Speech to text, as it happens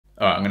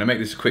Alright, I'm going to make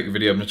this a quick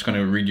video. I'm just going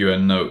to read you a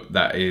note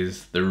that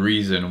is the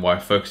reason why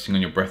focusing on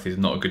your breath is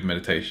not a good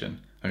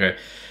meditation. Okay,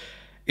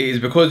 it is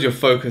because you're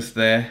focused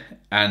there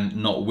and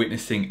not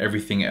witnessing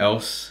everything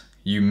else.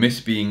 You miss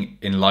being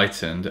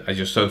enlightened as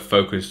you're so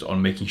focused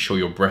on making sure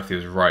your breath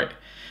is right.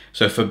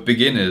 So for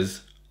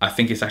beginners, I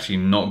think it's actually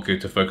not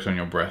good to focus on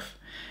your breath,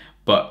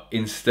 but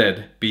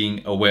instead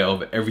being aware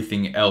of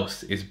everything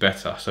else is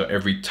better. So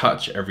every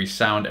touch, every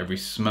sound, every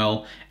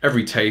smell,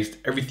 every taste,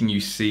 everything you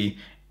see,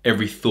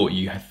 every thought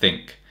you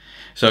think.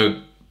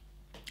 So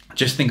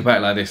just think about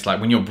it like this, like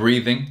when you're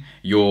breathing,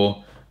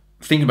 you're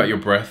thinking about your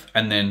breath,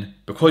 and then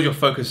because you're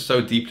focused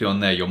so deeply on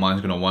there, your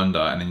mind's going to wander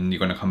and then you're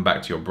going to come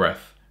back to your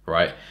breath,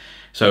 right?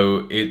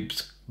 So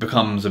it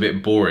becomes a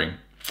bit boring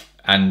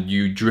and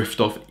you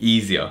drift off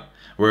easier.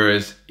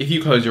 Whereas if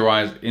you close your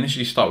eyes,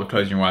 initially start with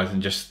closing your eyes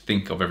and just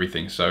think of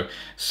everything. So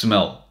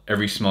smell,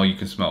 every smell you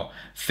can smell.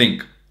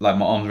 Think, like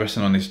my arm's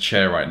resting on this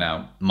chair right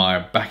now. My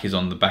back is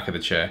on the back of the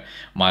chair.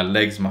 My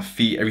legs, my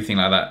feet, everything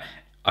like that.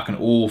 I can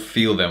all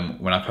feel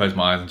them when I close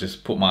my eyes and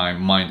just put my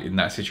mind in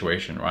that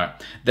situation, right?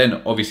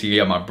 Then obviously,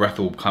 yeah, my breath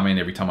will come in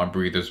every time I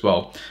breathe as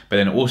well. But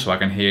then also I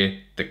can hear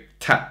the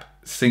tap,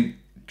 sink,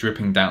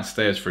 dripping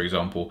downstairs, for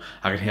example.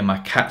 I can hear my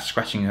cat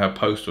scratching her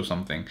post or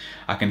something.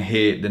 I can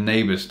hear the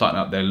neighbors starting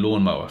up their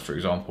lawnmower, for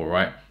example,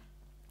 right?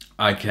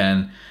 I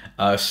can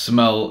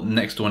smell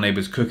next door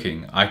neighbors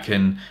cooking. I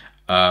can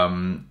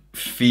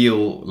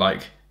feel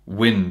like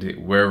wind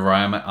wherever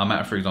I'm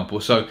at, for example.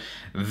 So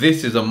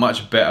this is a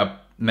much better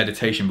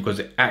meditation because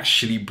it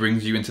actually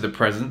brings you into the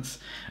presence,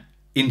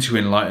 into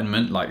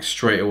enlightenment, like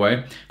straight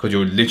away, because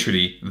you're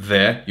literally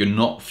there. You're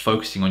not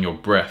focusing on your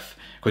breath,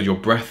 because your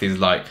breath is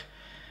like,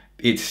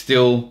 it's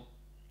still,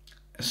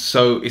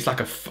 so it's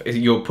like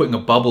you're putting a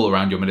bubble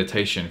around your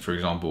meditation, for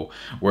example.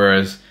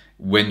 Whereas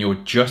when you're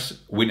just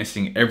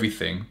witnessing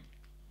everything,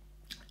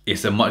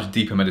 it's a much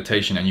deeper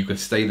meditation and you can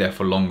stay there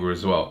for longer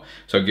as well.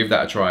 So give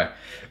that a try.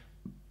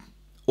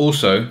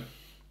 Also,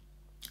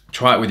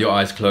 try it with your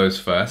eyes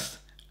closed first,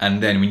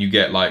 and then when you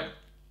get like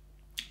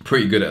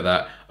pretty good at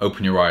that,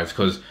 open your eyes,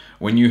 because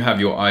when you have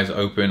your eyes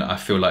open, I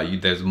feel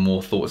like there's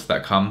more thoughts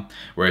that come.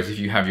 Whereas if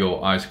you have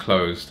your eyes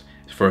closed,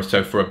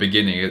 so for a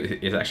beginning,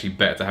 it's actually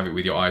better to have it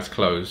with your eyes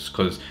closed,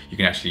 because you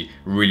can actually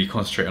really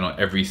concentrate on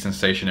every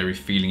sensation, every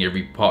feeling,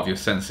 every part of your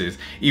senses.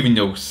 Even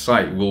your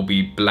sight will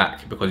be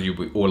black, because you'll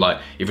be, or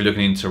like if you're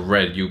looking into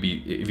red, you'll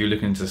be, if you're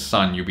looking into the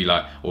sun, you'll be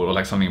like, or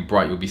like something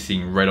bright, you'll be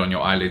seeing red on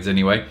your eyelids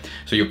anyway.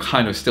 So you're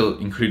kind of still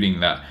including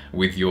that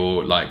with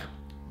your like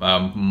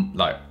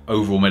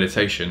overall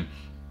meditation.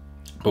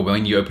 But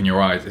when you open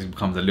your eyes, it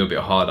becomes a little bit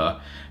harder.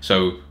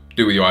 So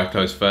do it with your eyes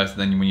closed first,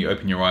 and then when you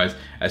open your eyes,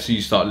 as soon as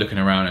you start looking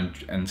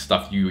around and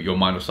stuff, your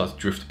mind will start to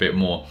drift a bit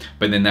more.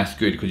 But then that's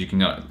good, because you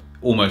can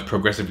almost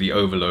progressively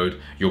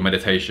overload your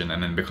meditation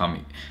and then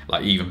become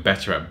like even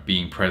better at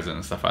being present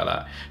and stuff like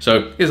that.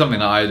 So here's something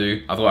that I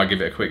do. I thought I'd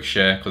give it a quick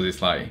share because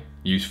it's like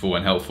useful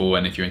and helpful,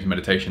 and if you're into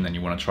meditation then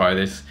you want to try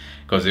this,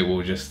 because it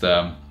will just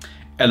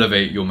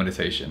elevate your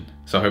meditation.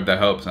 So I hope that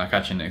helps, and I'll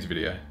catch you in the next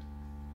video.